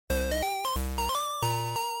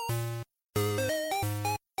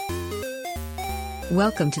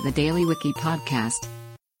Welcome to the Daily Wiki podcast,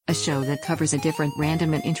 a show that covers a different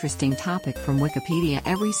random and interesting topic from Wikipedia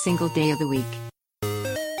every single day of the week.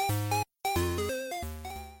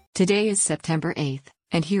 Today is September 8th,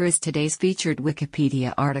 and here is today's featured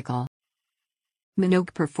Wikipedia article.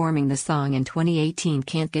 Minogue performing the song in 2018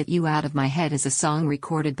 Can't Get You Out of My Head is a song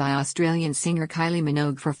recorded by Australian singer Kylie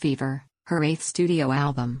Minogue for Fever, her eighth studio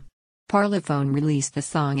album. Parlophone released the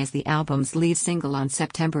song as the album's lead single on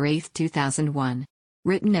September 8, 2001.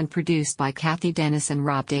 Written and produced by Kathy Dennis and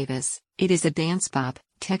Rob Davis, it is a dance pop,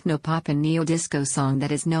 techno-pop and neo-disco song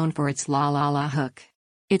that is known for its la la la hook.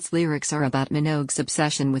 Its lyrics are about Minogue's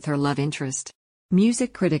obsession with her love interest.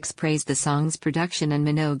 Music critics praised the song's production and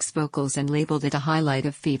Minogue's vocals and labeled it a highlight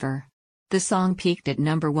of Fever. The song peaked at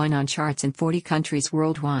number 1 on charts in 40 countries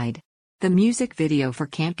worldwide. The music video for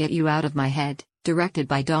Can't Get You Out of My Head, directed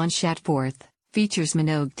by Dawn Shatforth, features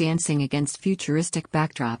Minogue dancing against futuristic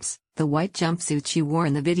backdrops. The white jumpsuit she wore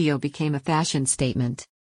in the video became a fashion statement.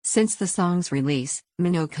 Since the song's release,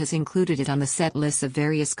 Minogue has included it on the set lists of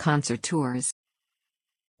various concert tours.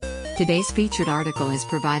 Today's featured article is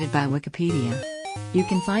provided by Wikipedia. You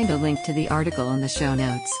can find a link to the article in the show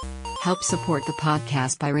notes. Help support the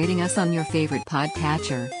podcast by rating us on your favorite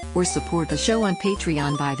podcatcher, or support the show on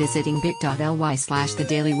Patreon by visiting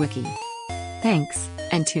bit.ly/thedailywiki. Thanks,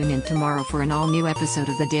 and tune in tomorrow for an all-new episode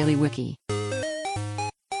of the Daily Wiki.